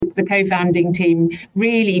the co-founding team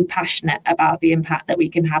really passionate about the impact that we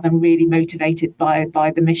can have and really motivated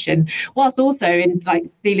by the mission, whilst also in like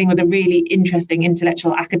dealing with a really interesting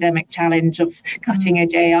intellectual academic challenge of cutting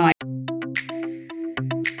edge AI.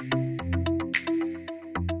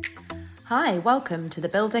 Hi, welcome to the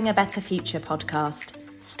Building a Better Future podcast,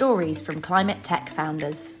 stories from climate tech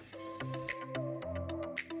founders.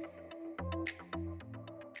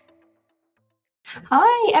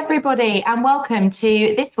 Hi, everybody, and welcome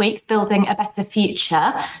to this week's Building a Better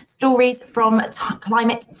Future, stories from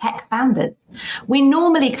climate tech founders. We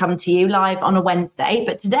normally come to you live on a Wednesday,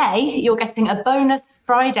 but today you're getting a bonus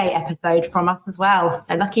Friday episode from us as well.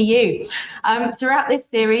 So lucky you. Throughout this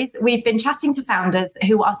series, we've been chatting to founders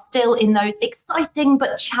who are still in those exciting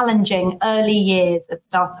but challenging early years of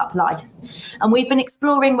startup life. And we've been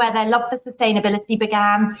exploring where their love for sustainability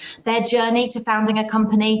began, their journey to founding a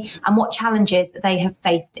company, and what challenges they have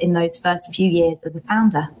faced in those first few years as a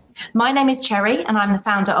founder. My name is Cherry, and I'm the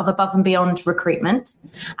founder of Above and Beyond Recruitment.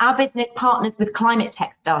 Our business partners with climate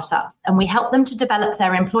tech startups, and we help them to develop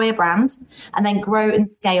their employer brand and then grow and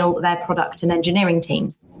scale their product and engineering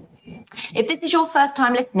teams. If this is your first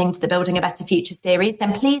time listening to the Building a Better Future series,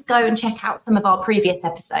 then please go and check out some of our previous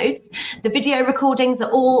episodes. The video recordings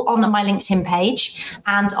are all on my LinkedIn page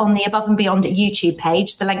and on the Above and Beyond YouTube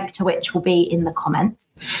page, the link to which will be in the comments.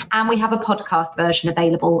 And we have a podcast version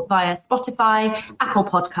available via Spotify, Apple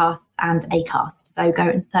Podcasts and Acast. So go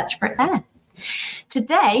and search for it there.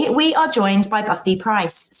 Today, we are joined by Buffy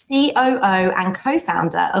Price, COO and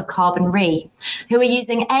co-founder of Carbon Re, who are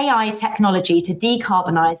using AI technology to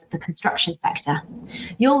decarbonise the construction sector.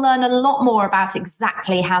 You'll learn a lot more about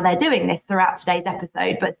exactly how they're doing this throughout today's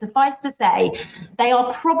episode, but suffice to say, they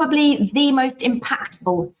are probably the most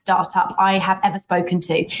impactful startup I have ever spoken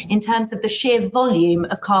to in terms of the sheer volume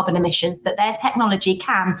of carbon emissions that their technology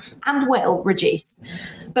can and will reduce.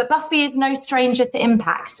 But Buffy is no stranger to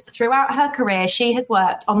impact. Throughout her career, she has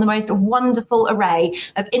worked on the most wonderful array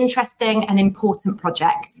of interesting and important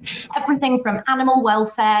projects. Everything from animal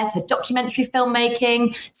welfare to documentary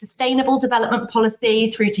filmmaking, sustainable development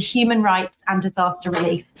policy, through to human rights and disaster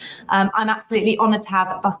relief. I'm absolutely honoured to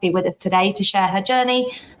have Buffy with us today to share her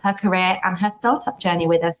journey, her career and her startup journey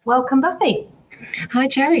with us. Welcome, Buffy. Hi,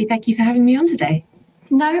 Cherry. Thank you for having me on today.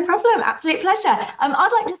 No problem. Absolute pleasure.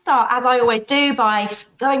 I'd like to start, as I always do, by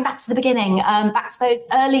going back to the beginning, back to those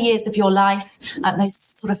early years of your life, those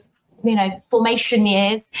sort of, formation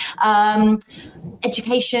years,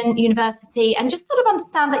 education, university, and just sort of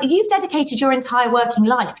understand that you've dedicated your entire working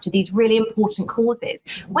life to these really important causes.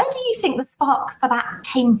 Where do you think the spark for that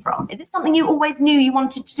came from? Is it something you always knew you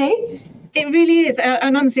wanted to do? It really is.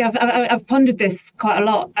 And honestly, I've pondered this quite a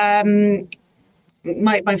lot.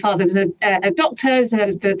 My father's a doctor,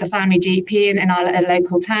 so the family GP in our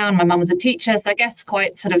local town. My mum was a teacher, so I guess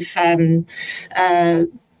quite sort of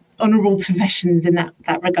honourable professions in that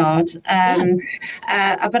regard.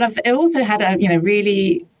 But I've also had a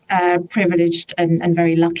really privileged and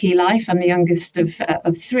very lucky life. I'm the youngest of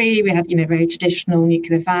three. We have very traditional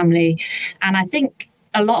nuclear family, and I think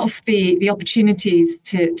a lot of the opportunities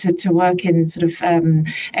to work in sort of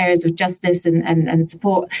areas of justice and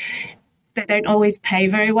support, they don't always pay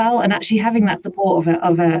very well, and actually having that support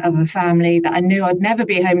of a family that I knew I'd never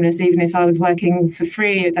be homeless, even if I was working for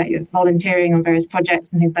free, volunteering on various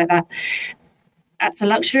projects and things like that. That's a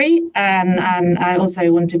luxury, and I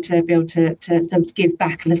also wanted to be able to give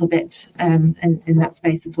back a little bit in that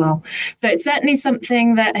space as well. So it's certainly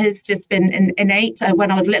something that has just been innate.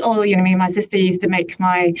 When I was little, me and my sister used to make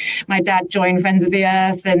my dad join Friends of the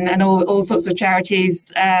Earth and all sorts of charities,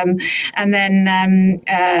 and then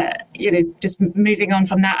just moving on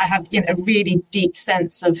from that, I have a really deep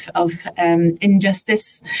sense of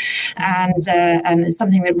injustice, and it's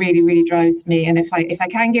something that really drives me. And if I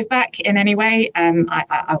can give back in any way,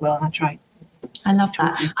 I will. I'll try. I love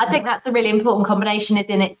that. I think that's a really important combination,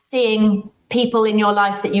 isn't it? Seeing people in your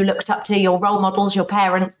life that you looked up to, your role models, your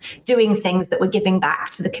parents, doing things that were giving back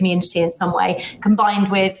to the community in some way,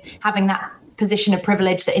 combined with having that position of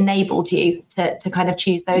privilege that enabled you to kind of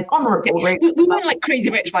choose those honourable routes. We weren't like crazy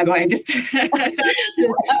rich, by the way, just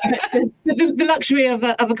the luxury of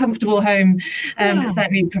a comfortable home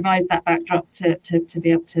certainly provides that backdrop to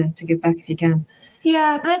be able to give back if you can.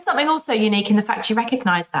 Yeah, but there's something also unique in the fact you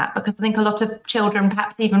recognise that, because I think a lot of children,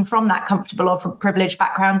 perhaps even from that comfortable or from privileged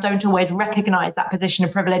background, don't always recognise that position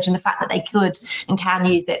of privilege and the fact that they could and can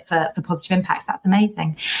use it for positive impacts. That's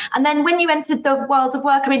amazing. And then when you entered the world of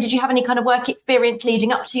work, did you have any kind of work experience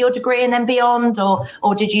leading up to your degree and then beyond,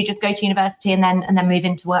 or did you just go to university and then move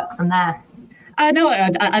into work from there? I know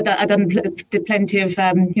I'd done did plenty of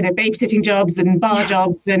babysitting jobs and bar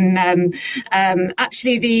jobs, and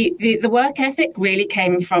actually the work ethic really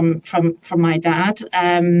came from my dad.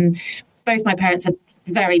 Both my parents had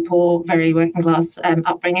very poor, very working class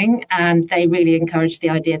upbringing, and they really encouraged the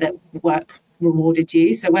idea that work rewarded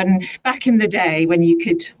you. So when back in the day when you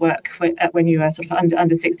could work when you were sort of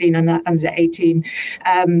under 16 and under 18,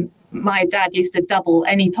 my dad used to double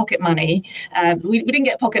any pocket money. We didn't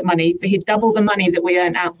get pocket money, but he'd double the money that we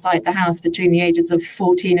earned outside the house between the ages of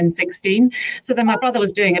 14 and 16. So then my brother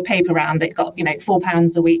was doing a paper round that got,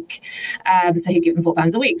 £4 a week. So he'd give him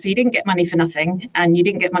 £4 a week. So you didn't get money for nothing, and you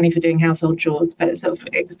didn't get money for doing household chores, but it's sort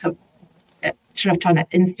of trying to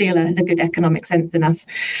instill a good economic sense in us.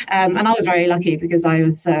 And I was very lucky because I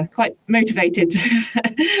was quite motivated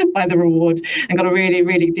by the reward and got a really,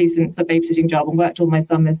 really decent babysitting job and worked all my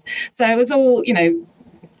summers. So it was all,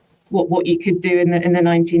 what you could do in the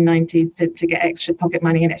 1990s to get extra pocket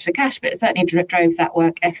money and extra cash, but it certainly drove that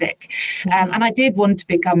work ethic. And I did want to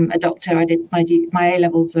become a doctor. I did my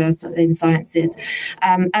A-levels were in sciences.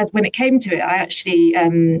 As when it came to it, I actually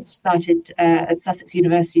started at Sussex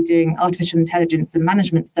University doing artificial intelligence and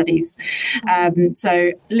management studies.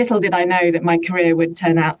 So little did I know that my career would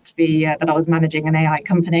turn out to be that I was managing an AI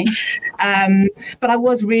company. But I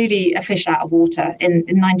was really a fish out of water. In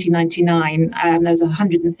 1999, there was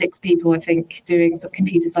 106 people, I think, doing sort of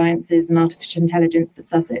computer sciences and artificial intelligence at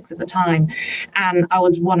Sussex at the time. And I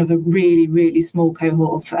was one of a really, really small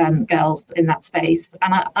cohort of girls in that space.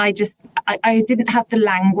 And I didn't have the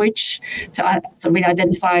language to sort of really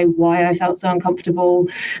identify why I felt so uncomfortable.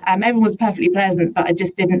 Everyone was perfectly pleasant, but I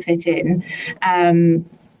just didn't fit in.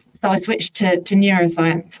 So I switched to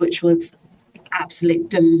neuroscience, which was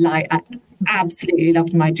absolute delight. I absolutely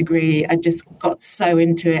loved my degree. I just got so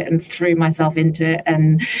into it and threw myself into it,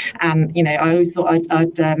 and I always thought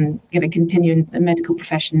I'd continue in the medical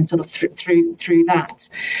profession sort of through that.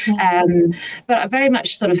 But I very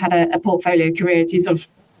much sort of had a portfolio career, as you sort of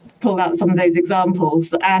pulled out some of those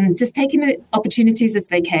examples, and just taking the opportunities as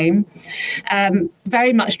they came.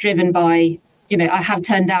 Very much driven by, I have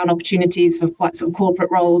turned down opportunities for quite sort of corporate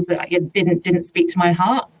roles that didn't speak to my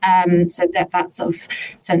heart. So that sort of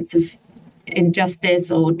sense of injustice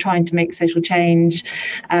or trying to make social change,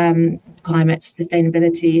 climate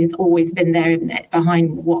sustainability has always been there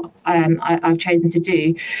behind what I've chosen to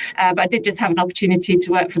do. But I did just have an opportunity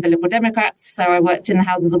to work for the Liberal Democrats. So I worked in the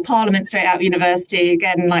Houses of Parliament straight out of university,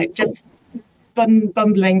 again, like just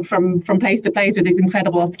bumbling from place to place with these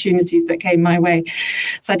incredible opportunities that came my way.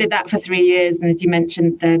 So I did that for 3 years, and as you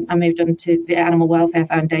mentioned, then I moved on to the Animal Welfare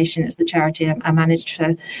Foundation. It's the charity I managed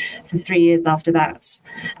for 3 years after that.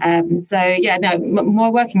 My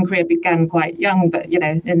working career began quite young, but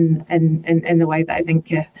in the way that I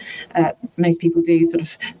think most people do, sort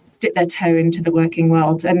of dip their toe into the working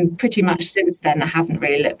world, and pretty much since then I haven't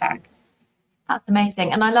really looked back. That's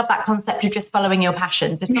amazing. And I love that concept of just following your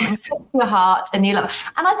passions. If something sticks to your heart and you love,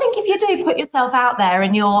 and I think if you do put yourself out there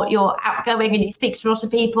and you're outgoing and you speak to a lot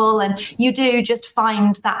of people and you do just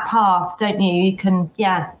find that path, don't you? You can,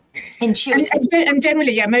 intuitively. And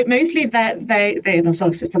generally, mostly that they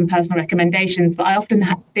obviously some personal recommendations, but I often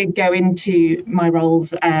did go into my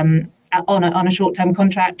roles on a short-term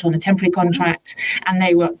contract, on a temporary contract, and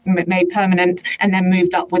they were made permanent and then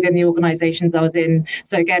moved up within the organisations I was in.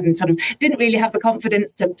 So again, sort of didn't really have the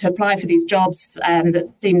confidence to apply for these jobs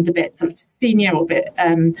that seemed a bit sort of senior or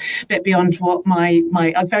a bit beyond what my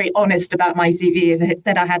I was very honest about my CV. If it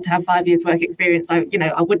said I had to have 5 years work experience, I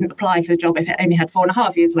wouldn't apply for the job if it only had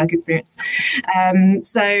 4.5 years work experience.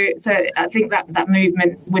 So I think that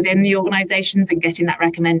movement within the organisations and getting that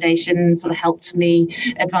recommendation sort of helped me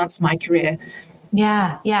advance my career.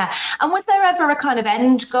 Yeah. And was there ever a kind of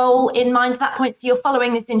end goal in mind at that point? So you're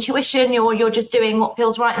following this intuition, you're just doing what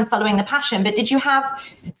feels right and following the passion. But did you have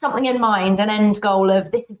something in mind, an end goal of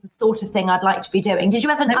this is the sort of thing I'd like to be doing? Did you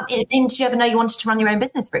ever know you wanted to run your own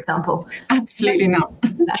business, for example? Absolutely not.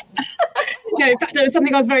 No, in fact, it was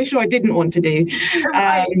something I was very sure I didn't want to do.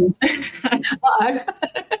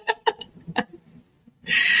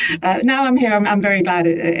 Now I'm here, I'm very glad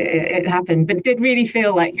it happened, but it did really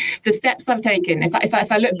feel like the steps I've taken,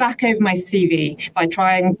 if I look back over my CV, if I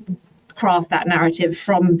try and craft that narrative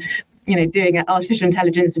from doing artificial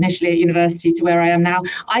intelligence initially at university to where I am now,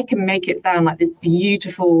 I can make it sound like this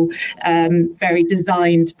beautiful, very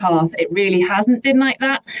designed path. It really hasn't been like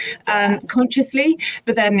that consciously,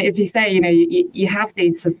 but then as you say, you have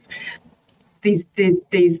these sort of these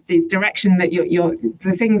direction that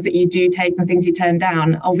the things that you do take and things you turn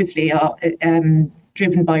down obviously are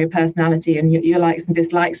driven by your personality and your likes and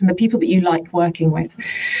dislikes and the people that you like working with.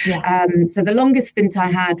 Yeah. So the longest stint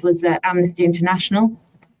I had was at Amnesty International,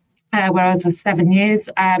 where I was for 7 years.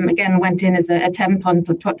 Again, went in as a temp on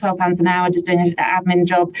sort of £12 an hour, just doing an admin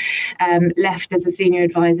job. Left as a senior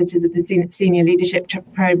advisor to the senior leadership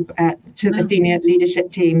the senior leadership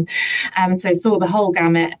team. So saw the whole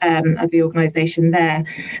gamut of the organisation there.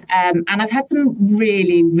 And I've had some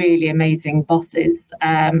really, really amazing bosses.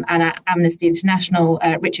 And at Amnesty International,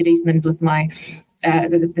 Richard Eastman was my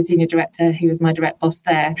the senior director. He was my direct boss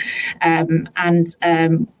there.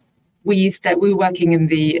 We were working in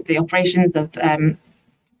the operations of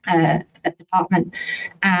a department,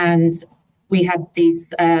 and we had these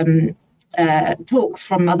talks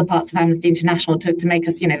from other parts of Amnesty International to make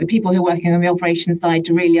us, the people who are working on the operations side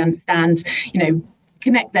to really understand,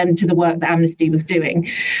 connect them to the work that Amnesty was doing.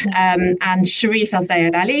 And Sharif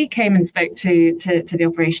Al-Sayed Ali came and spoke to the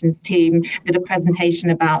operations team, did a presentation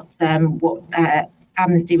about what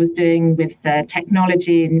Amnesty was doing with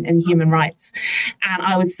technology and human rights. And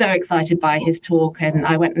I was so excited by his talk, and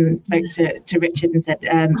I went and spoke to Richard and said,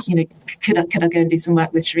 could I go and do some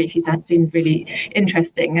work with Sharif? He seemed really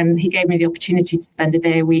interesting. And he gave me the opportunity to spend a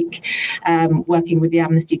day a week working with the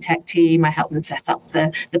Amnesty tech team. I helped them set up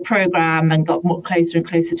the program and got more closer and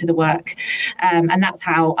closer to the work. And that's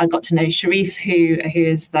how I got to know Sharif, who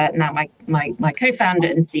is now my co-founder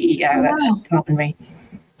and CEO at Carbon Re.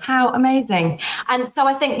 How amazing. And so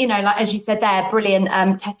I think, like as you said there, brilliant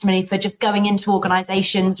testimony for just going into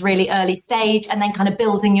organizations really early stage and then kind of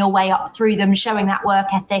building your way up through them, showing that work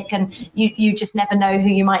ethic, and you just never know who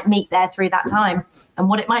you might meet there through that time and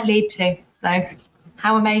what it might lead to. So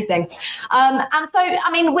how amazing. And so, I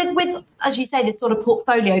mean, with, as you say, this sort of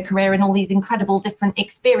portfolio career and all these incredible different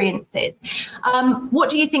experiences, what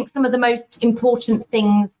do you think some of the most important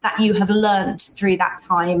things that you have learned through that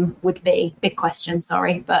time would be? Big question,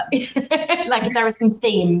 sorry, but like if there are some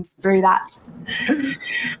themes through that.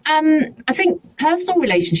 I think personal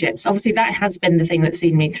relationships, obviously that has been the thing that's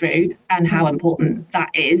seen me through, and how important that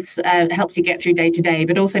is. It helps you get through day to day,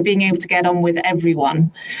 but also being able to get on with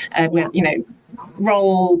everyone,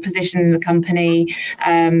 role, position in the company,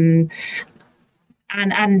 and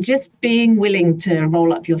just being willing to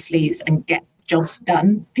roll up your sleeves and get jobs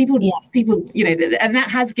done. People, and that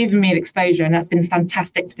has given me exposure, and that's been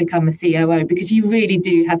fantastic to become a COO, because you really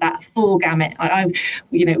do have that full gamut. I've,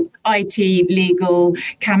 IT, legal,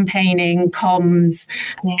 campaigning, comms,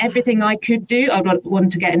 everything I could do, I would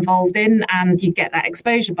want to get involved in, and you get that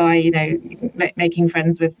exposure by, making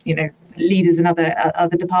friends with, leaders in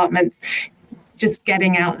other departments. Just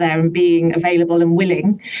getting out there and being available and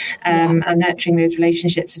willing, and nurturing those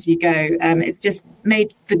relationships as you go. It's just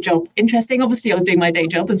made the job interesting. Obviously, I was doing my day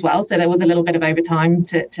job as well, so there was a little bit of overtime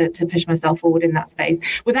to push myself forward in that space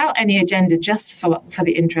without any agenda, just for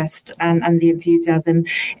the interest and the enthusiasm.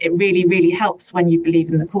 It really, really helps when you believe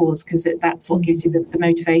in the cause, because that's what gives you the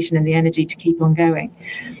motivation and the energy to keep on going.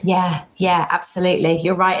 Yeah, absolutely.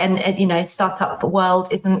 You're right. And, startup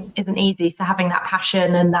world isn't easy. So having that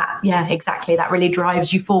passion and that, exactly, that really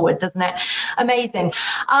drives you forward, doesn't it? Amazing.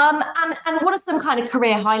 And what are some kind of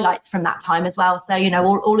career highlights from that time as well? So,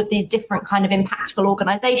 all of these different kind of impactful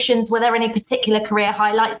organizations, were there any particular career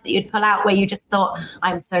highlights that you'd pull out where you just thought,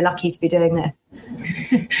 I'm so lucky to be doing this?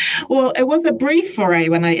 Well, it was a brief foray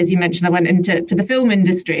when as you mentioned, I went into the film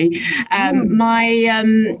industry.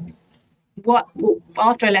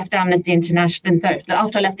 After I left Amnesty International,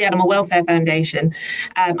 after I left the Animal Welfare Foundation,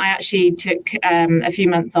 I actually took a few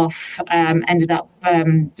months off, ended up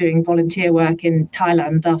doing volunteer work in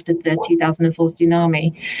Thailand after the 2004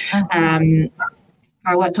 tsunami.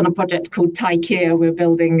 I worked on a project called ThaiKea. We're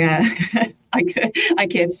building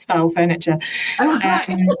IKEA-style furniture. And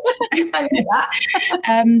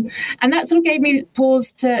that sort of gave me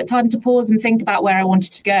time to pause and think about where I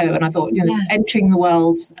wanted to go. And I thought, entering the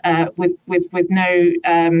world with no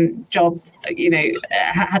job,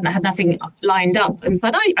 had nothing lined up. And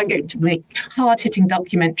said, I'm going to make hard-hitting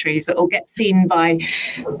documentaries that will get seen by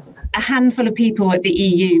a handful of people at the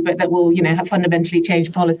EU, but that will, have fundamentally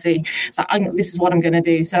changed policy. So this is what I'm going to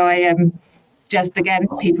do. So I just, again,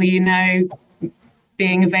 people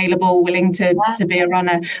being available, willing to be a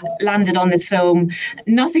runner, landed on this film,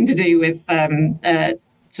 nothing to do with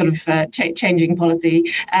changing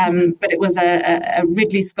policy, but it was a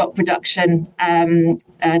Ridley Scott production,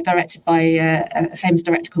 directed by a famous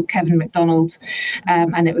director called Kevin MacDonald,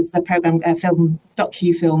 and it was the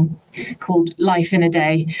docu-film called Life in a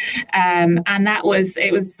Day, and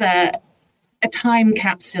it was a time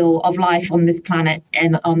capsule of life on this planet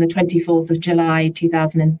on the 24th of July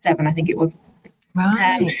 2007, I think it was.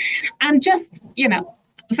 Right. And just,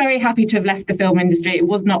 very happy to have left the film industry. It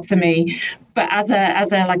was not for me, but as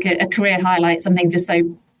a career highlight, something just so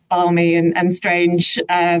balmy and strange.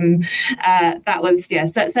 That was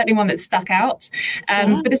certainly one that stuck out.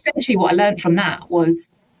 But essentially, what I learned from that was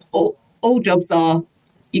all jobs are,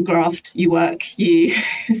 you graft, you work, you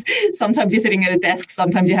sometimes you're sitting at a desk,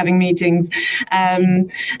 sometimes you're having meetings,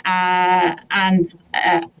 and I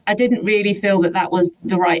didn't really feel that was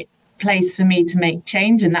the right place for me to make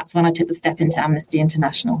change, and that's when I took the step into Amnesty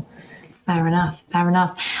International. Fair enough.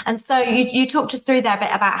 And so you talked us through there a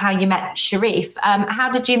bit about how you met Sharif. How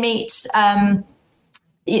did you meet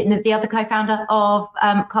the other co-founder of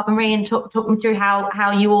Carbon Re, and talk me through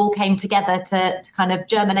how you all came together to kind of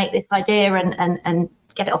germinate this idea and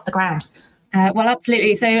get it off the ground? Well,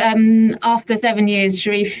 absolutely. So after 7 years,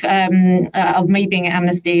 Sharif, of me being at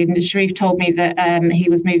Amnesty, Sharif told me that he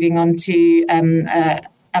was moving on to a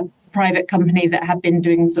private company that had been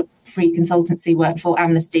doing sort of free consultancy work for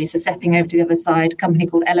Amnesty, so stepping over to the other side, a company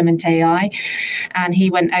called Element AI. And he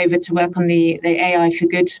went over to work on the AI for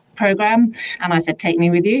Good program. And I said, take me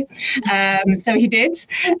with you. So he did.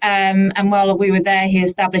 And while we were there, he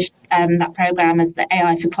established that program as the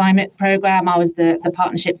AI for Climate program. I was the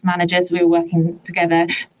partnerships manager, so we were working together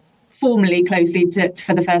formally, closely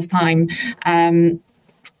for the first time.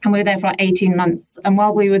 And we were there for 18 months. And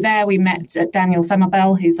while we were there, we met Daniel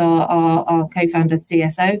Somerville, who's our co-founder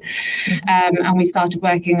CSO. And we started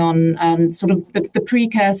working on sort of the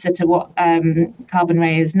precursor to what Carbon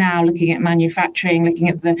Re is now, looking at manufacturing, looking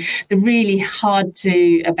at the really hard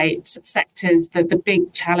to abate sectors, the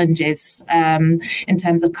big challenges in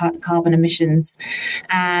terms of carbon emissions.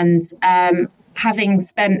 And having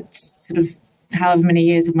spent sort of however many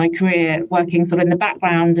years of my career working sort of in the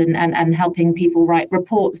background and helping people write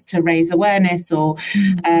reports to raise awareness or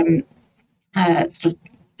sort of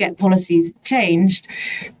get policies changed,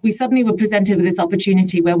 we suddenly were presented with this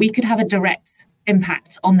opportunity where we could have a direct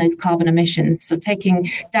impact on those carbon emissions. So taking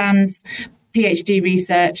Dan's PhD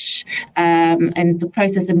research and the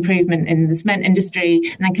process improvement in the cement industry,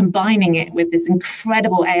 and then combining it with this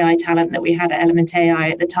incredible AI talent that we had at Element AI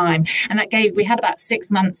at the time. And we had about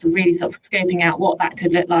 6 months of really sort of scoping out what that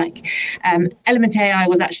could look like. Element AI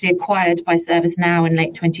was actually acquired by ServiceNow in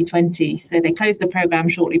late 2020. So they closed the program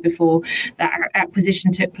shortly before that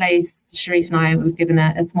acquisition took place. Sharif and I were given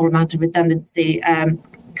a small amount of redundancy.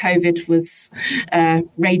 COVID was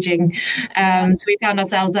raging. So we found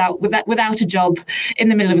ourselves out without a job in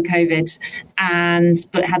the middle of a COVID,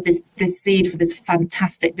 but had this seed for this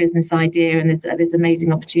fantastic business idea and this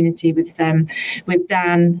amazing opportunity with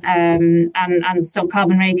Dan. And so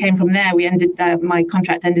Carbon Re came from there. We ended, my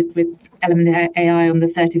contract ended with Element AI on the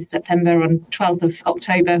 30th of September. On 12th of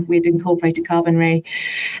October, we'd incorporated Carbon Re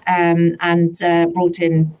and brought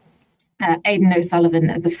in Aidan O'Sullivan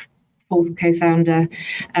as the fourth co-founder,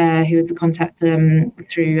 who was the contact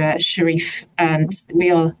through Sharif, and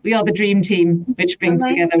we are the dream team, which brings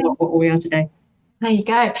together what we are today. There you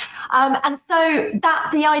go. And so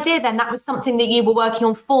the idea then, that was something that you were working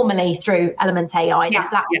on formally through Element AI. Yes,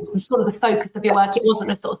 that was sort of the focus of your work. It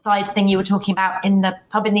wasn't a sort of side thing you were talking about in the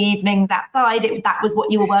pub in the evenings outside. That was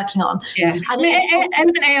what you were working on. Yeah. And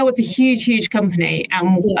Element AI was a huge company.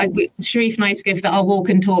 And Sharif and I used to go for our walk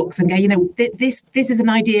and talks and go, this is an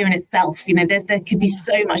idea in itself. there could be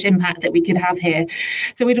so much impact that we could have here.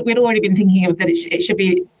 So we'd already been thinking of that it should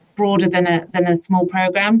be broader than a small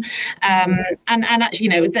program, and actually,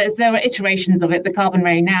 there are iterations of it. The Carbon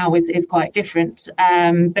Re now is quite different,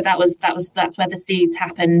 but that's where the seeds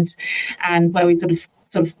happened, and where we sort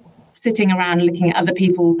of sitting around looking at other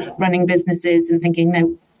people running businesses and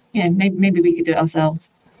thinking, maybe we could do it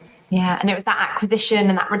ourselves. Yeah, and it was that acquisition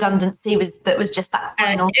and that redundancy was just that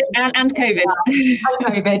final and COVID. And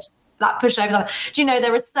COVID. That push over. Do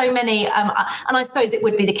there are so many, and I suppose it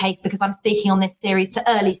would be the case because I'm speaking on this series to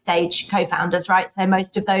early stage co-founders, right? So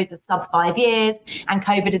most of those are sub 5 years, and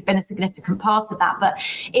COVID has been a significant part of that. But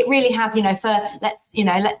it really has,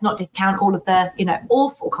 let's not discount all of the,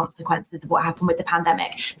 awful consequences of what happened with the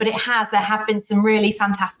pandemic. But there have been some really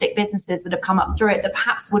fantastic businesses that have come up through it that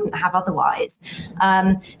perhaps wouldn't have otherwise.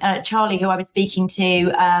 Charlie, who I was speaking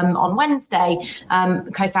to on Wednesday,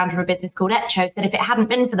 co-founder of a business called Echo, said if it hadn't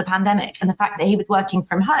been for the pandemic and the fact that he was working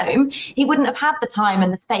from home, he wouldn't have had the time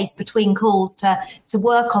and the space between calls to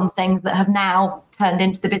work on things that have now turned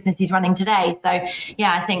into the business he's running today. So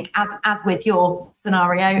yeah, I think as with your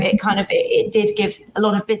scenario, it did give a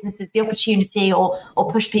lot of businesses the opportunity or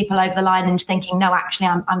push people over the line into thinking, no, actually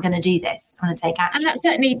I'm going to do this. I'm going to take action. And that's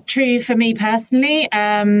certainly true for me personally.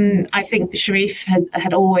 I think Sharif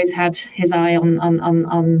had always had his eye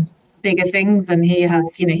on bigger things, and he has,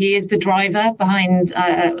 he is the driver behind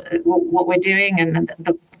what we're doing, and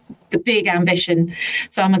the big ambition.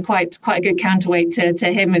 So I'm a quite a good counterweight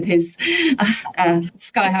to him with his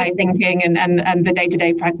sky high thinking, and the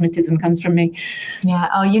day-to-day pragmatism comes from me. Yeah.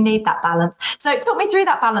 Oh, you need that balance. So talk me through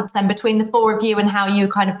that balance then between the four of you and how you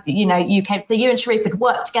kind of, you came. So you and Sharif had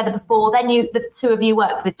worked together before. Then the two of you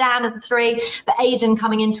worked with Dan as a three, but Aidan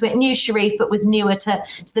coming into it knew Sharif but was newer to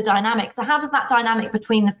the dynamic. So how does that dynamic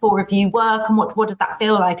between the four of you work, and what does that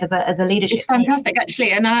feel like as a leadership? It's fantastic,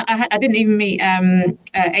 actually. And I didn't even meet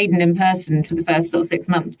Aidan in person for the first sort of 6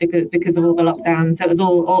 months because of all the lockdowns. So it was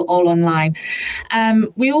all online.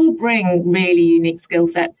 We all bring really unique skill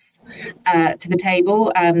sets to the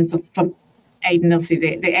table. So from Aidan,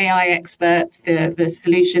 obviously the AI expert, the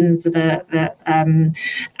solutions,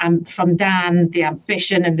 and from Dan, the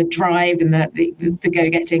ambition and the drive and the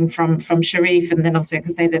go-getting from Sharif, and then obviously I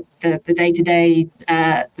can say that the day-to-day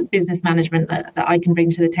the business management that I can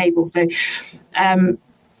bring to the table. So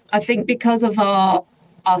I think because of our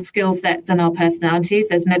skill sets and our personalities,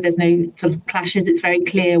 there's no sort of clashes. It's very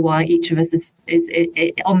clear why each of us is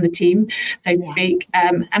on the team, so to speak.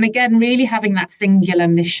 And again, really having that singular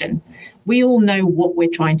mission. We all know what we're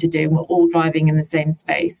trying to do, and we're all driving in the same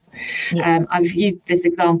space. I've used this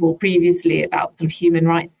example previously about sort of human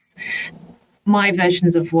rights. My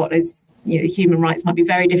versions of what is human rights might be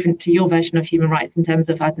very different to your version of human rights in terms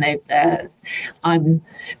of, I don't know, I'm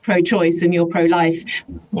pro-choice and you're pro-life.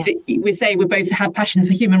 We say we both have passion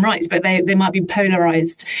for human rights, but they might be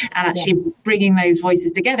polarized, and actually bringing those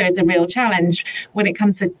voices together is a real challenge. When it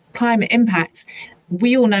comes to climate impact,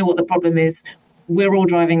 we all know what the problem is. We're all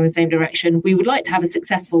driving in the same direction. We would like to have a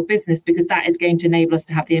successful business because that is going to enable us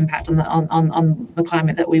to have the impact on the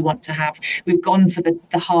climate that we want to have. We've gone for the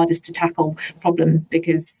hardest to tackle problems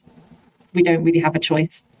because we don't really have a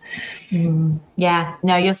choice. Yeah,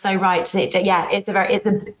 no, you're so right. It's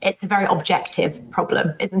a very objective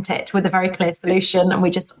problem, isn't it? With a very clear solution, and we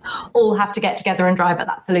just all have to get together and drive at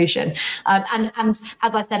that solution. And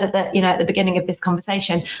as I said at the beginning of this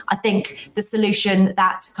conversation, I think the solution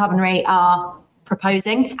that Carbonary are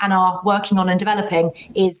proposing and are working on and developing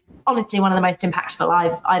is honestly one of the most impactful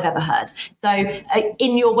I've ever heard. So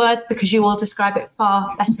in your words, because you all describe it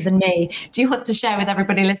far better than me, do you want to share with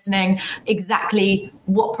everybody listening exactly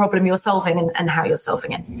what problem you're solving and how you're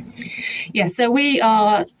solving it? Yeah, so we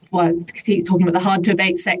are talking about the hard to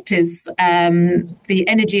abate sectors, the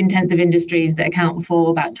energy intensive industries that account for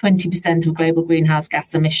about 20% of global greenhouse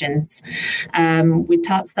gas emissions. We're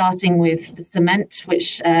starting with cement,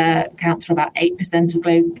 which accounts for about 8%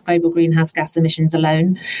 of global greenhouse gas emissions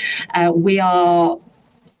alone. We are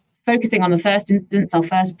focusing on the first instance, our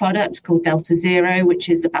first product called Delta Zero, which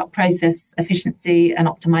is about process efficiency and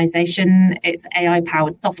optimization. It's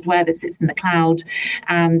AI-powered software that sits in the cloud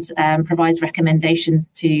and provides recommendations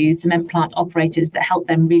to cement plant operators that help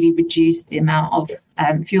them really reduce the amount of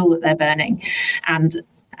fuel that they're burning and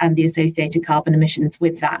the associated carbon emissions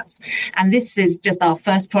with that. And this is just our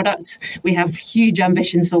first product. We have huge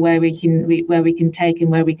ambitions for where we can take and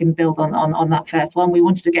where we can build on that first one. We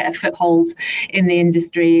wanted to get a foothold in the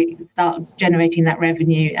industry, start generating that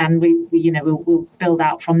revenue, and we'll build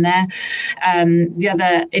out from there. The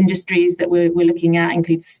other industries that we're looking at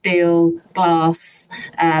include steel, glass.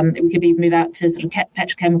 We could even move out to sort of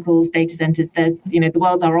petrochemicals, data centers. There's the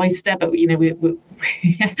world's our oyster, but we're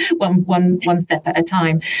one step at a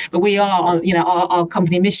time. But we are, our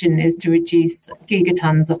company mission is to reduce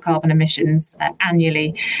gigatons of carbon emissions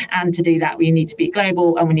annually, and to do that we need to be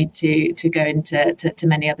global, and we need to go into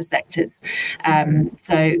many other sectors.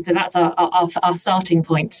 So that's our starting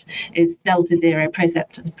point is Delta Zero process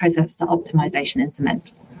optimization in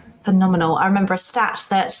cement. Phenomenal. I remember a stat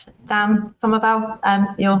that Dan Somerville,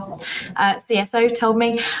 your CSO, told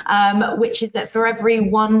me, which is that for every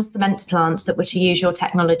one cement plant that were to use your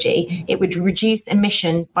technology, it would reduce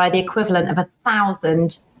emissions by the equivalent of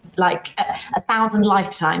 1,000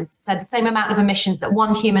 lifetimes. So the same amount of emissions that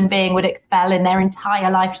one human being would expel in their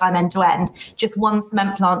entire lifetime end to end. Just one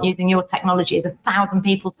cement plant using your technology is 1,000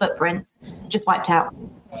 people's footprints just wiped out.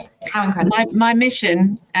 How incredible. So my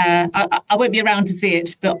mission, I won't be around to see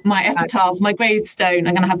it, but my epitaph, my gravestone,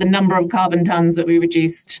 I'm going to have the number of carbon tons that we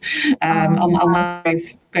reduced on my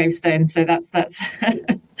gravestone. So that's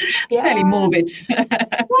fairly morbid.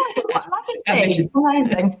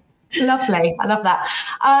 Amazing. Lovely. I love that.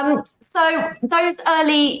 So those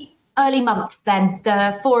early months then,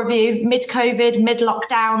 the four of you, mid-COVID,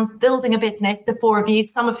 mid-lockdowns, building a business, the four of you,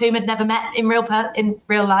 some of whom had never met in real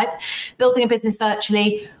life, building a business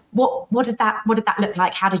virtually. What did that look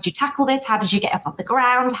like? How did you tackle this? How did you get off the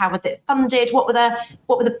ground? How was it funded? What were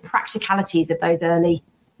the practicalities of those early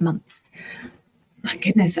months? My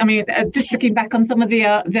goodness, I mean, just looking back on some of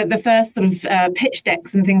the first sort of pitch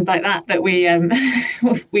decks and things like that we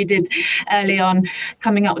we did early on,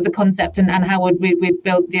 coming up with the concept and how we'd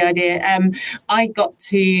built the idea. I got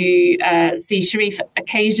to see Sharif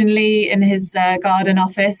occasionally in his garden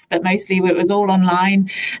office, but mostly it was all online,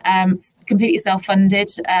 completely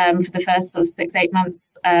self-funded for the first sort of 6-8 months.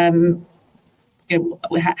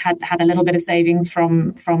 We had a little bit of savings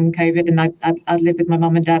from COVID, and I'd lived with my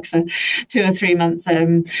mum and dad for 2 or 3 months,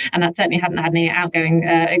 and that certainly hadn't had any outgoing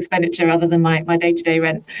expenditure other than my day-to-day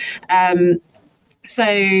rent. So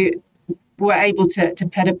we're able to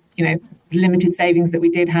put limited savings that we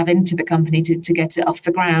did have into the company to get it off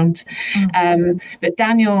the ground. But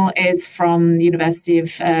Daniel is from the University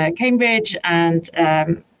of Cambridge, and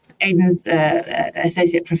Aidan's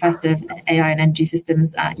Associate Professor of AI and Energy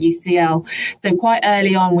Systems at UCL. So quite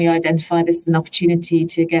early on, we identified this as an opportunity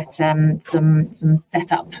to get some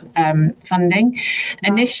setup funding.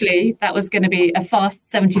 Initially, that was going to be a FAST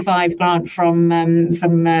 75 grant from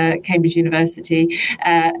Cambridge University,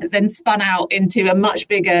 then spun out into a much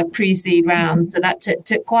bigger pre-seed round. So that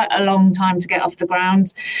took quite a long time to get off the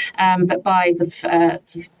ground. But by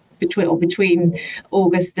between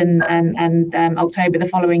August and October the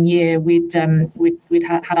following year, we'd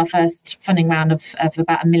had our first funding round of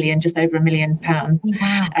about £1 million, just over £1 million,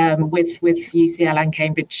 with UCL and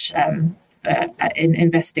Cambridge in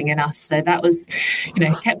investing in us. So that was,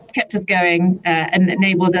 kept us going and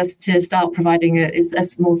enabled us to start providing a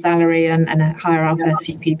small salary and hire our first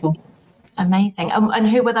few people. Amazing. And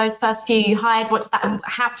who were those first few you hired?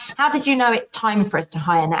 How did you know it's time for us to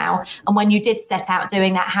hire now? And when you did set out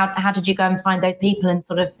doing that, how did you go and find those people and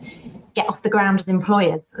sort of get off the ground as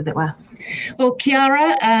employers, as it were? Well,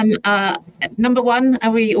 Kiara, number one,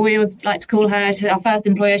 we always like to call her our first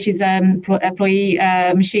employer. She's an employee,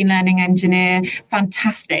 machine learning engineer,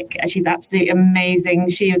 fantastic. She's absolutely amazing.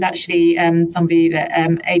 She was actually somebody that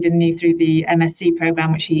Aidan knew through the MSc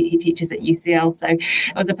program, which he teaches at UCL. So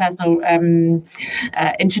it was a personal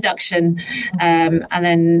introduction. And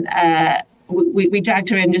then we dragged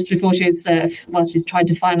her in just before she was, while she's trying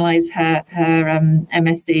to finalise her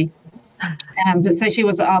MSc. So she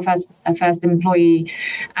was our first employee,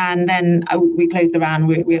 and then we closed the round.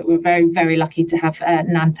 We were very, very lucky to have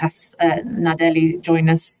Nantas Nadeli join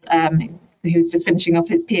us, who was just finishing off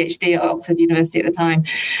his PhD at Oxford University at the time,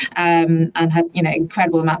 and had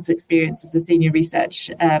incredible amounts of experience as a senior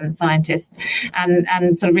research scientist,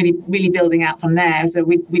 and sort of really building out from there. So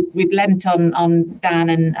we'd lent on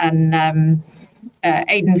Dan and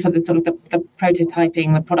Aidan for the sort of the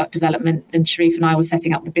prototyping, the product development, and Sharif and I were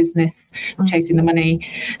setting up the business, chasing the money.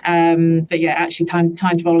 But yeah, actually time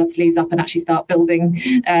to roll our sleeves up and actually start building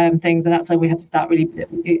things, and that's when we had to start really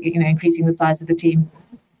increasing the size of the team.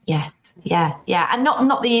 Yes. Yeah. And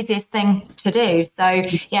not the easiest thing to do. So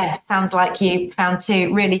yeah, sounds like you found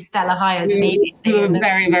 2 really stellar hires immediately. We were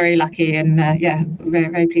very, very lucky, and very,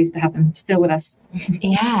 very pleased to have them still with us.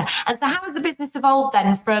 Yeah. And so how has the business evolved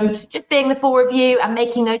then from just being the 4 of you and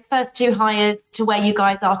making those first 2 hires to where you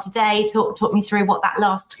guys are today? Talk me through what that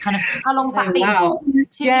last how long that been? Wow.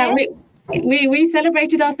 2 years? We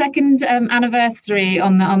celebrated our second anniversary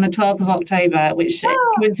on the 12th of October, which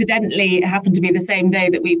coincidentally happened to be the same day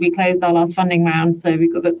that we closed our last funding round. So we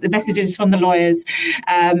got the messages from the lawyers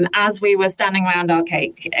as we were standing around our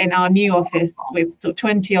cake in our new office with sort of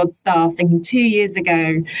 20 odd staff, thinking 2 years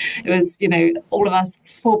ago it was all of us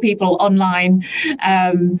 4 people online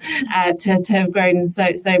to have grown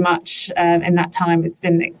so much in that time. It's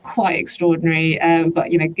been quite extraordinary. We've got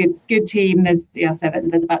good team. There's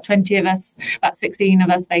about 20 of us, about 16 of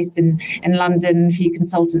us based in London, a few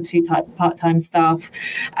consultants, a few part-time staff,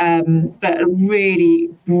 but a really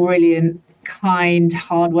brilliant, kind,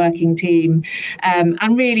 hard-working team,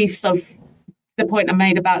 and really sort of the point I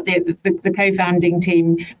made about the co-founding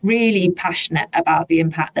team, really passionate about the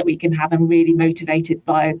impact that we can have and really motivated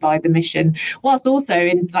by the mission, whilst also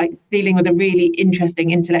in dealing with a really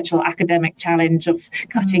interesting intellectual academic challenge of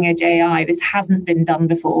cutting edge AI. This hasn't been done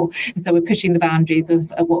before, and so we're pushing the boundaries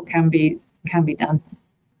of what can be done.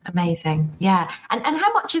 Amazing. Yeah. And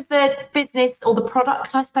how much has the business or the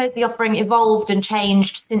product, I suppose, the offering evolved and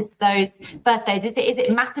changed since those first days? Is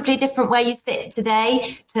it massively different where you sit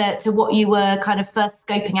today to what you were kind of first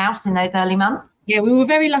scoping out in those early months? Yeah, we were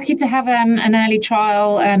very lucky to have an early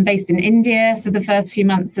trial based in India for the first few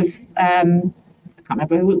months of, I can't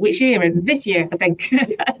remember which year, this year, I think.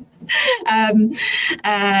 And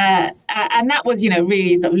that was,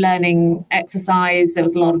 really sort of learning exercise. There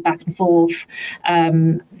was a lot of back and forth.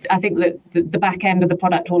 I think that the back end of the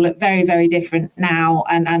product will look very, very different now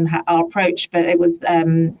and our approach, but it was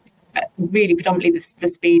really predominantly the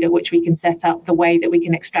speed at which we can set up, the way that we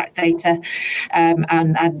can extract data,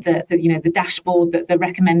 and the dashboard, the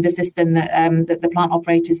recommender system that the plant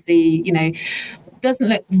operators see, doesn't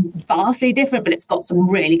look vastly different, but it's got some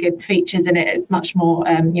really good features in it. It's much more,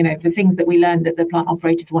 the things that we learned that the plant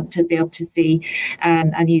operators want to be able to see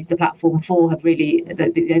and use the platform for have really,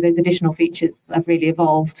 those additional features have really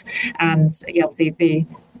evolved. And obviously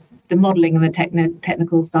the modelling and the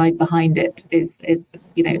technical side behind it is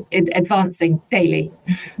advancing daily.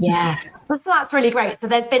 Yeah. So that's really great. So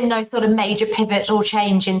there's been no sort of major pivot or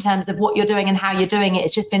change in terms of what you're doing and how you're doing it.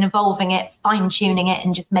 It's just been evolving it, fine-tuning it,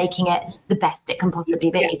 and just making it the best it can possibly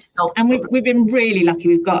be to solve. And we've been really lucky.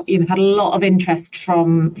 We've got had a lot of interest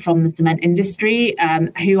from the cement industry,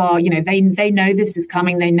 who are they know this is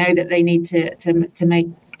coming. They know that they need to make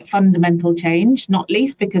fundamental change, not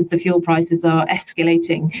least because the fuel prices are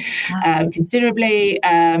escalating considerably,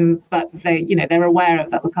 but they're aware of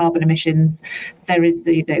that, the carbon emissions. There is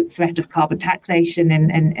the threat of carbon taxation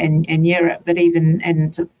in Europe, but even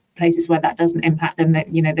in places where that doesn't impact them,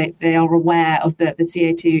 they are aware of the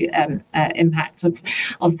CO2 impact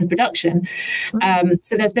of the production.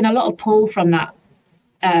 So there's been a lot of pull from that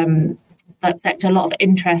sector, a lot of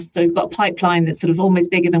interest. So we've got a pipeline that's sort of almost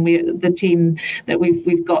bigger than the team that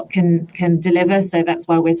we've got can deliver. So that's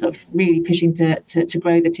why we're sort of really pushing to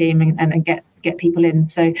grow the team and get people in.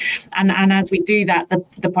 So and as we do that,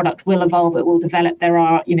 the product will evolve, it will develop. There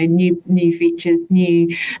are new features,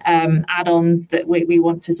 new add-ons that we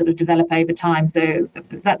want to sort of develop over time, so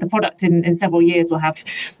that the product in several years will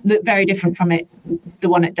look very different from the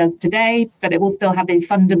one it does today, but it will still have these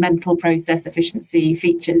fundamental process efficiency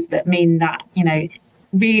features that mean that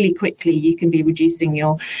really quickly you can be reducing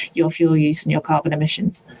your fuel use and your carbon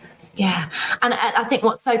emissions. Yeah. And I think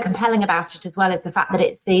what's so compelling about it as well is the fact that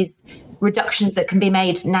it's these reductions that can be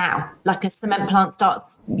made now. Like a cement plant starts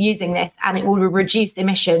using this and it will reduce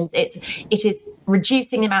emissions. It is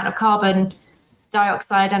reducing the amount of carbon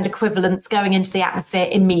dioxide and equivalents going into the atmosphere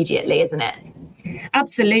immediately, isn't it?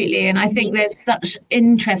 Absolutely. And I think there's such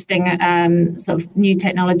interesting sort of new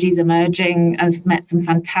technologies emerging. I've met some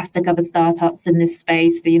fantastic other startups in this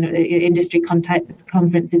space, the industry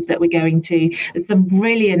conferences that we're going to. There's some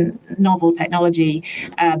brilliant novel technology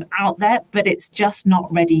out there, but it's just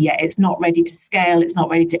not ready yet. It's not ready to scale. It's not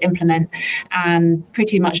ready to implement. And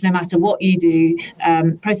pretty much no matter what you do,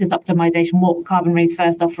 process optimization, what Carbon Ray's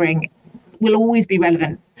first offering, will always be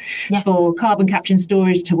relevant for carbon capture and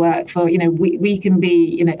storage to work. For we can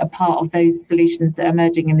be a part of those solutions that are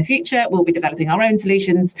emerging in the future. We'll be developing our own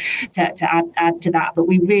solutions to add to that, but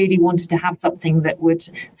we really wanted to have something that would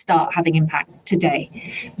start having impact today.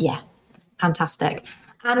 Yeah, fantastic.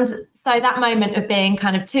 And so that moment of being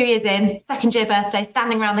kind of 2 years in, second year birthday,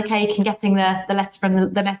 standing around the cake and getting the letter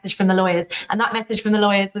from the message from the lawyers, and that message from the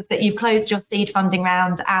lawyers was that you've closed your seed funding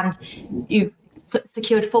round and you've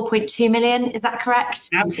secured 4.2 million. Is that correct?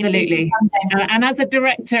 Absolutely. And as a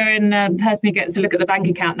director and person who gets to look at the bank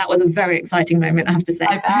account, that was a very exciting moment, I have to say.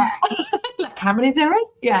 I bet. Like, how many zeros?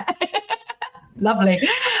 Yeah. Lovely.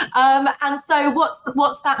 And so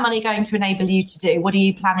what's that money going to enable you to do? What are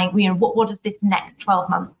you planning? What does this next 12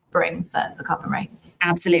 months bring for Carbon Ray?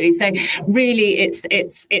 Absolutely. So really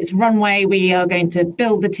it's runway. We are going to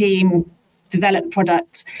build the team, develop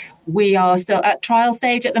product. We are still at trial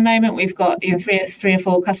stage at the moment. We've got three or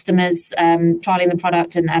four customers trialing the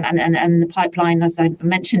product, and the pipeline, as I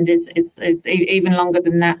mentioned, is even longer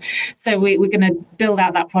than that. So we're going to build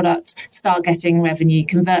out that product, start getting revenue,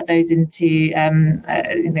 convert those into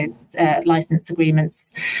license agreements,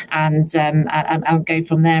 and go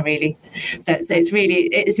from there. Really, so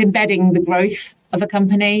it's embedding the growth of a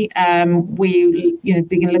company. We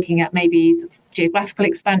begin looking at maybe geographical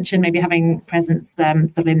expansion, maybe having presence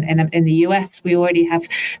in the US. We already have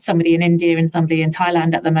somebody in India and somebody in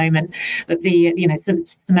Thailand at the moment. But the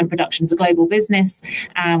cement production is a global business,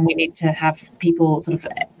 and we need to have people sort of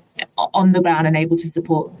on the ground and able to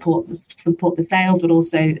support the sales, but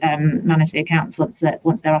also manage the accounts once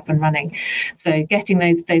they're up and running. So getting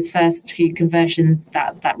those first few conversions,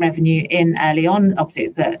 that revenue in early on, obviously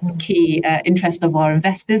it's the key interest of our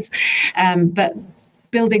investors, but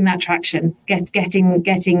building that traction,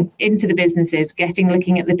 getting into the businesses,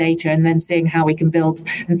 looking at the data, and then seeing how we can build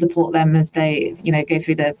and support them as they go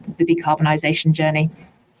through the decarbonisation journey.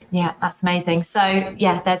 Yeah, that's amazing. So,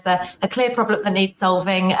 yeah, there's a clear problem that needs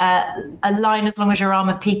solving, a line as long as your arm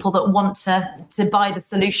of people that want to buy the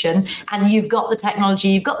solution, and you've got the technology,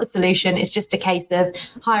 you've got the solution. It's just a case of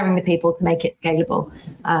hiring the people to make it scalable.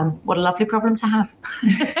 What a lovely problem to have.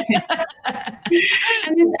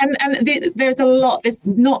 There's a lot. There's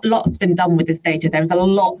not lots been done with this data. There's a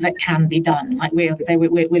lot that can be done. Like we're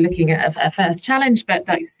looking at a first challenge, but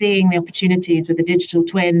like seeing the opportunities with the digital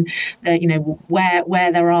twin,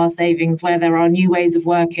 where there are savings, where there are new ways of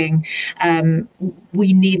working.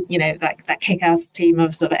 We need that kick-ass team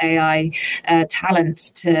of sort of AI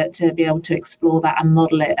talent to be able to explore that and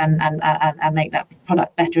model it and make that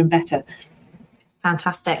product better and better.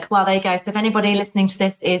 Fantastic. Well, there you go. So if anybody listening to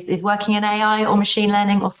this is working in AI or machine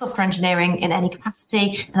learning or software engineering in any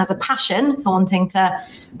capacity and has a passion for wanting to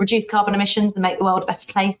reduce carbon emissions and make the world a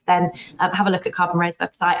better place, then have a look at Carbon Ray's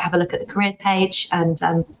website, have a look at the careers page, and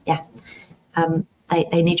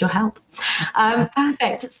they need your help.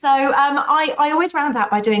 Perfect. So I always round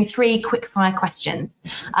out by doing 3 quick fire questions.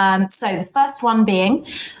 So the first one being,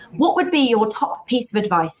 what would be your top piece of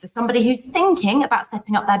advice for somebody who's thinking about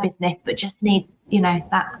setting up their business but just needs,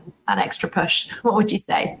 that extra push? What would you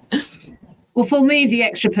say? Well, for me, the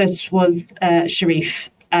extra push was Sharif.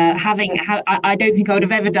 I don't think I would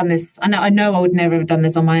have ever done this. I know I would never have done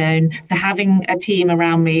this on my own. So having a team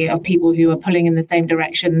around me of people who are pulling in the same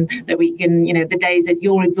direction, that we can, the days that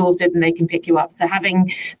you're exhausted and they can pick you up. So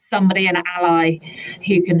having somebody, an ally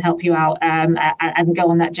who can help you out and go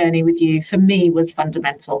on that journey with you, for me, was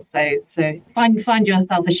fundamental. So find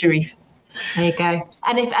yourself a Sharif. There you go.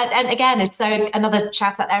 And again, if so, another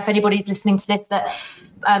shout out there, if anybody's listening to this that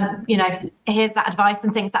here's that advice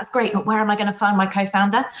and thinks that's great, but where am I going to find my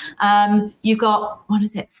co-founder? You've got,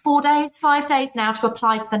 5 days now to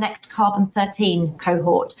apply to the next Carbon 13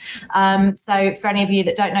 cohort. So for any of you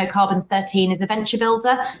that don't know, Carbon 13 is a venture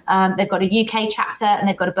builder. They've got a UK chapter and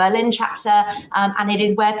they've got a Berlin chapter. And it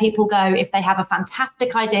is where people go if they have a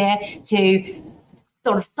fantastic idea to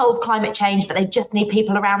sort of solve climate change, but they just need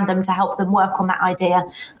people around them to help them work on that idea.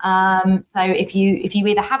 So if you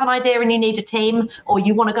either have an idea and you need a team, or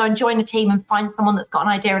you want to go and join a team and find someone that's got an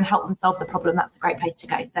idea and help them solve the problem, that's a great place to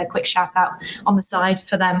go. So quick shout out on the side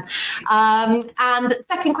for them. And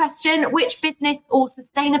second question, which business or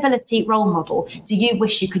sustainability role model do you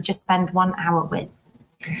wish you could just spend 1 hour with?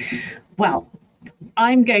 Well,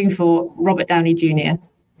 I'm going for Robert Downey Jr.,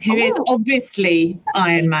 who is obviously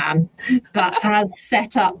Iron Man, but has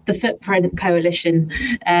set up the Footprint Coalition,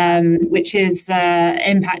 which is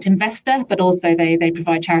impact investor, but also they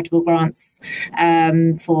provide charitable grants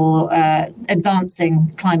for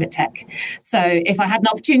advancing climate tech. So if I had an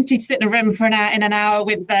opportunity to sit in a room for an hour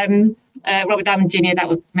with Robert Downey Jr., that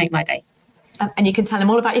would make my day. And you can tell him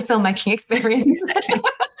all about your filmmaking experience.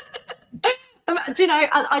 Do you know,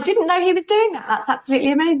 I didn't know he was doing that. That's absolutely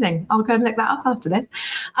amazing. I'll go and look that up after this.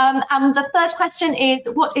 And the third question is,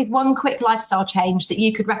 what is one quick lifestyle change that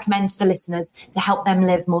you could recommend to the listeners to help them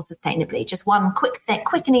live more sustainably? Just one quick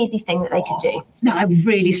and easy thing that they could do. No, I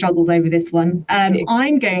really struggled over this one.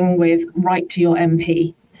 I'm going with write to your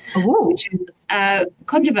MP. Which is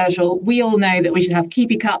controversial. We all know that we should have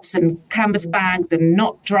keepy cups and canvas bags and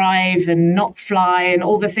not drive and not fly and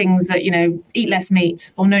all the things that, eat less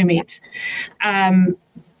meat or no meat.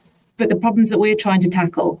 But the problems that we're trying to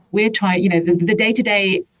tackle, the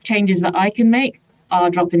day-to-day changes that I can make are a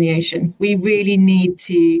drop in the ocean. We really need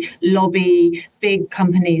to lobby big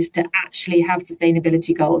companies to actually have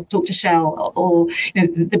sustainability goals. Talk to Shell or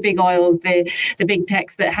the big oils, the big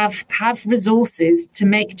techs that have resources to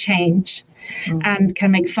make change and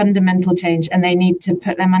can make fundamental change, and they need to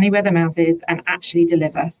put their money where their mouth is and actually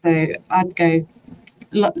deliver. So I'd go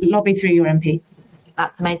lobby through your MP.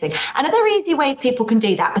 That's amazing. And are there easy ways people can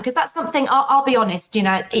do that? Because that's something, I'll be honest,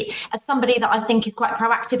 as somebody that I think is quite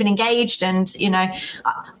proactive and engaged, and,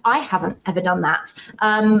 I haven't ever done that.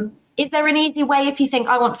 Is there an easy way, if you think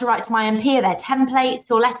I want to write to my MP, are there templates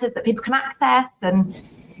or letters that people can access? And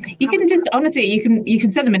you can just, honestly, you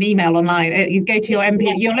can send them an email online. You go to your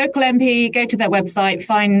MP, your local MP, go to their website,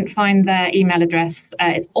 find their email address.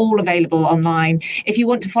 It's all available online. If you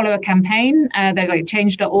want to follow a campaign, they're like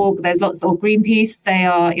change.org. There's lots of Greenpeace. They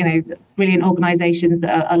are, brilliant organisations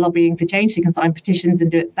that are lobbying for change. So you can sign petitions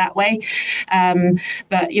and do it that way.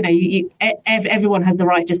 But everyone has the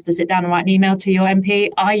right just to sit down and write an email to your MP.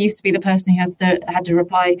 I used to be the person who had to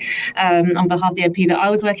reply on behalf of the MP that I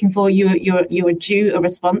was working for. You were due a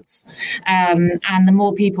response, and the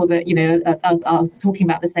more people that are talking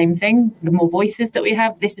about the same thing, the more voices that we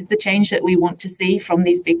have. This is the change that we want to see from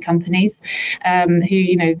these big companies,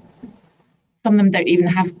 who some of them don't even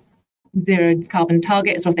have zero carbon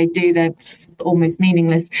targets, or if they do, they're almost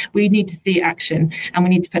meaningless. We need to see action, and we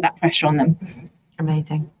need to put that pressure on them.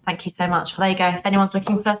 Amazing. Thank you so much. Well, there you go. If anyone's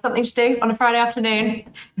looking for something to do on a Friday afternoon,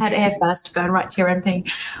 head here first, going right to your MP.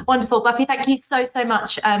 Wonderful. Buffy, thank you so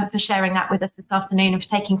much for sharing that with us this afternoon and for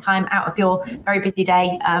taking time out of your very busy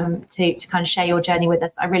day to kind of share your journey with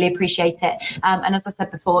us. I really appreciate it. And as I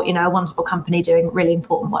said before, a wonderful company doing really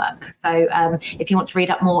important work. So if you want to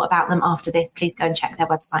read up more about them after this, please go and check their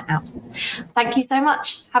website out. Thank you so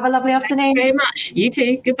much. Have a lovely afternoon. Thank you very much. You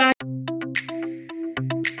too. Goodbye.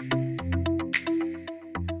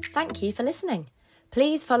 Thank you for listening.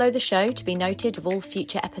 Please follow the show to be noted of all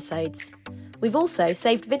future episodes. We've also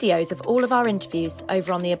saved videos of all of our interviews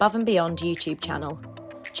over on the Above and Beyond YouTube channel.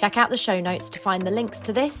 Check out the show notes to find the links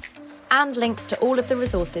to this and links to all of the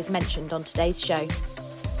resources mentioned on today's show.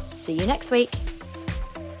 See you next week.